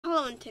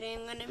and today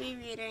I'm going to be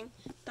reading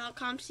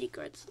Dotcom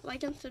Secrets.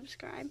 Like and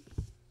subscribe.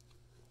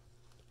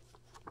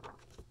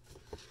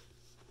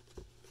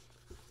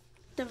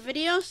 The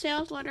video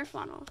sales letter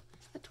funnel,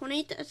 a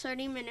 20 to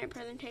 30 minute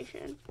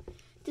presentation.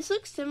 This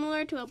looks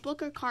similar to a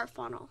book or cart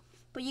funnel,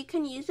 but you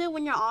can use it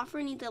when you're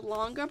offering either a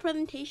longer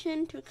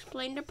presentation to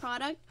explain the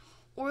product,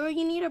 or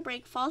you need to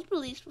break false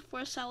beliefs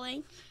before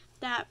selling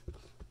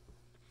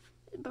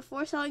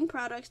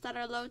products that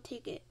are low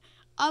ticket,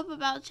 up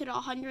about to the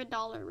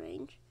 $100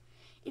 range.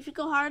 If you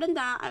go higher than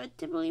that, I would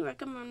typically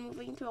recommend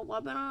moving to a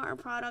webinar or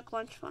product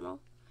launch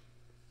funnel.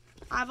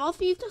 I've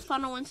also used this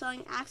funnel when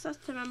selling access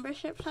to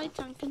membership sites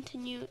and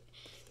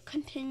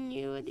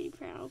continuity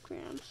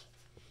programs.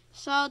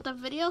 So the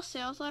video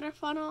sales letter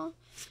funnel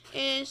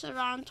is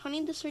around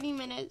 20 to 30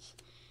 minutes,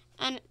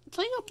 and it's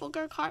like a book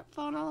or cart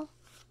funnel,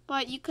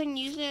 but you can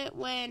use it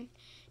when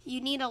you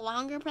need a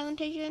longer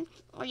presentation,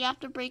 or you have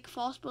to break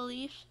false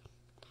beliefs,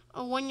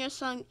 or when you're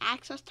selling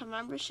access to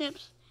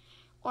memberships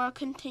or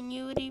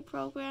continuity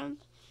programs.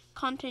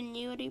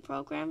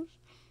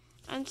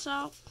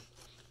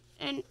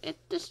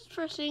 This is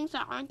for things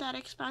that aren't that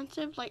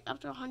expensive, like up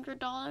to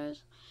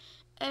 $100.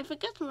 If it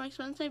gets more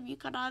expensive, you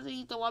could either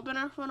use the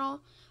webinar funnel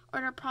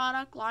or the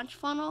product launch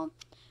funnel,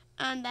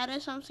 and that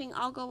is something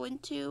I'll go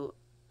into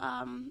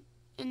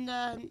in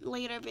the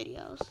later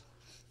videos.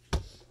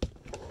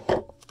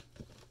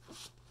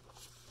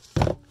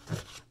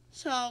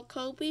 So,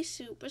 Kobe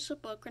Soup is a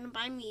book written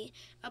by me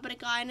about a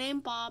guy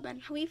named Bob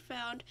and how he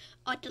found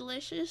a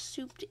delicious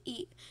soup to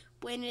eat.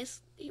 When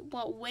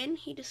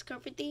he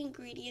discovered the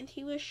ingredient,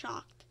 he was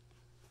shocked.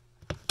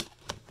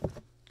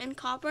 And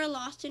Copper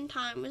Lost in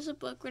Time is a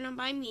book written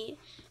by me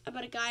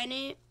about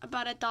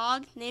a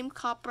dog named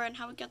Copper and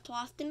how it gets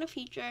lost in the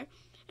future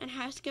and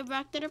has to get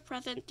back to the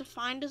present to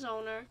find his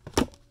owner.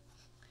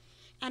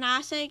 And I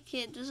Say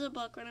Kids is a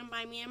book written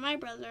by me and my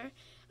brother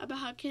about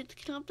how kids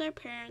can help their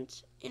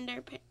parents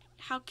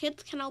how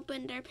kids can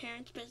open their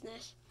parents'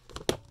 business.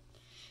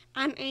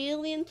 And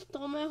Aliens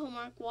Stole My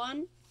Homework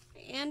 1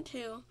 and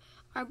 2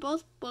 are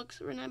both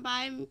books written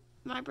by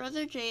my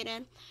brother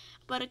Jaden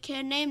about a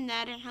kid named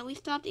Ned and how he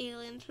stopped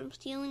aliens from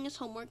stealing his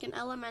homework in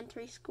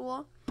elementary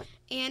school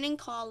and in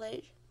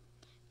college.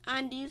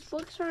 And these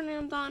books are on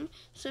Amazon,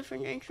 so if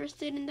you're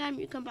interested in them,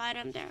 you can buy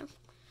them there.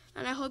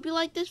 And I hope you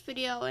liked this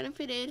video, and if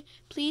you did,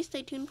 please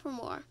stay tuned for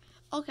more.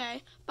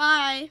 Okay,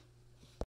 bye!